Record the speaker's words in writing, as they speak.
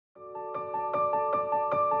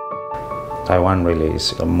Taiwan really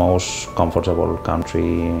is the most comfortable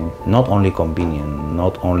country, not only convenient,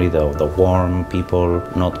 not only the warm people,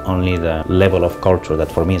 not only the level of culture,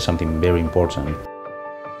 that for me is something very important.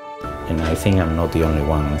 And I think I'm not the only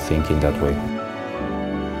one thinking that way.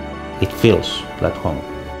 It feels like home.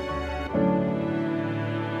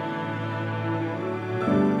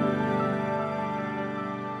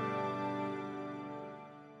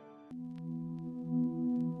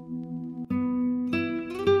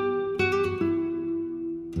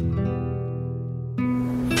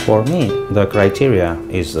 For me, the criteria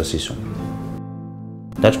is the season.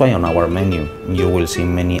 That's why on our menu you will see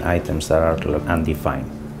many items that are undefined.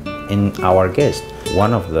 In our guests,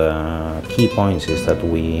 one of the key points is that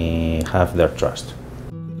we have their trust.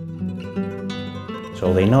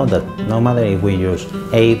 So they know that no matter if we use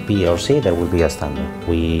A, B or C, there will be a standard.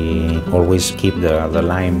 We always keep the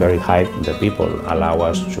line very high. The people allow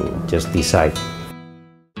us to just decide.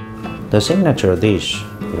 The signature dish,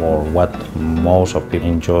 or what most of people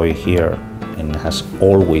enjoy here and has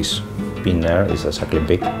always been there, is the saclin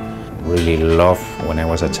pig. Really love when I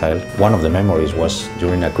was a child. One of the memories was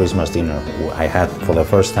during a Christmas dinner. I had for the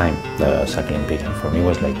first time the saclin pig, and for me it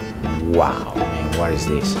was like, wow, man, what is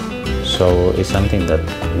this? So it's something that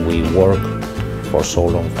we work for so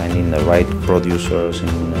long, finding the right producers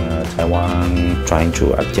in Taiwan, trying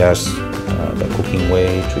to adjust the cooking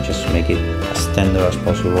way to just make it as tender as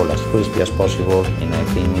possible, as crispy as possible, and I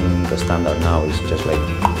think the standard now is just like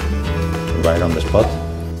right on the spot.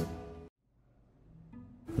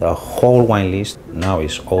 The whole wine list now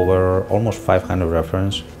is over almost 500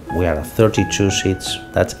 references. We are at 32 seats.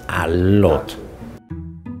 That's a lot.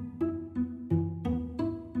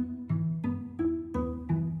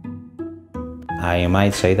 I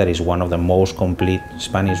might say that it's one of the most complete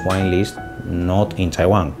Spanish wine lists, not in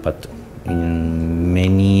Taiwan, but in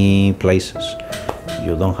many places.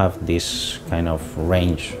 You don't have this kind of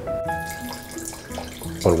range.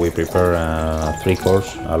 Well, we prepare 3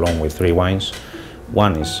 courses along with 3 wines.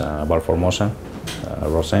 One is Vallformosa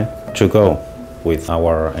Rosé, to go with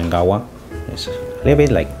our Engawa. It's a little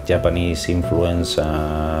bit like Japanese influence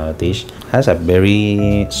dish. Has a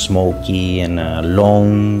very smoky and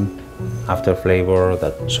long after flavor.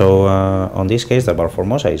 So on this case, the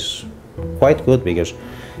Vallformosa is quite good because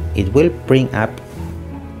it will bring up,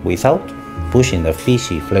 without pushing the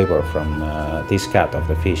fishy flavor from this cut of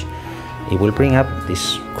the fish, it will bring up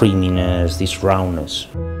this creaminess, this roundness.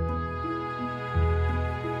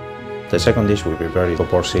 The second dish we prepare is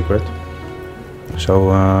Port Secret.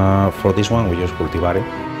 So for this one we use cultivare.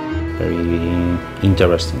 Very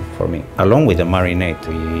interesting for me. Along with the marinade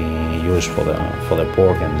we use for the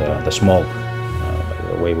pork and the smoke,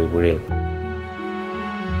 the way we grill.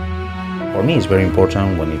 For me it's very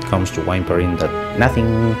important when it comes to wine pairing that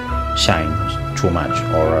nothing shines too much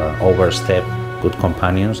or overstep good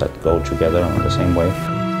companions that go together in the same way.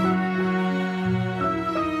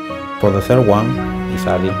 For the third one,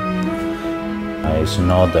 Izadi. It's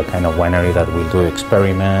not the kind of winery that will do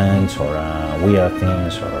experiments or weird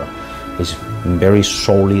things, or it's very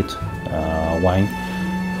solid wine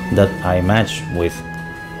that I match with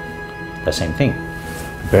the same thing.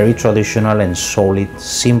 Very traditional and solid,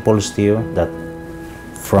 simple stew that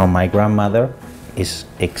from my grandmother is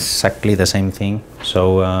exactly the same thing.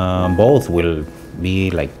 So both will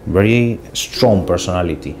be like very strong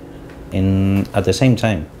personality, and at the same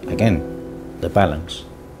time, again, the balance.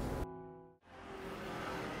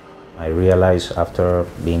 I realized after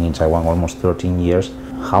being in Taiwan almost 13 years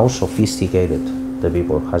how sophisticated the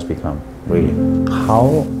people has become, really.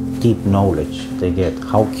 How deep knowledge they get,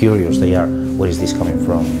 how curious they are. Where is this coming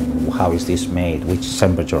from? How is this made? Which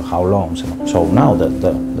temperature? How long? So now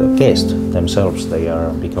the guests themselves, they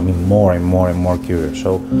are becoming more and more and more curious.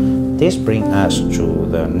 So this brings us to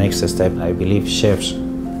the next step. I believe chefs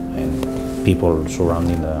and people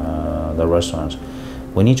surrounding the restaurants,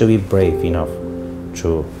 we need to be brave enough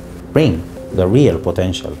to bring the real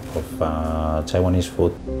potential of Taiwanese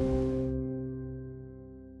food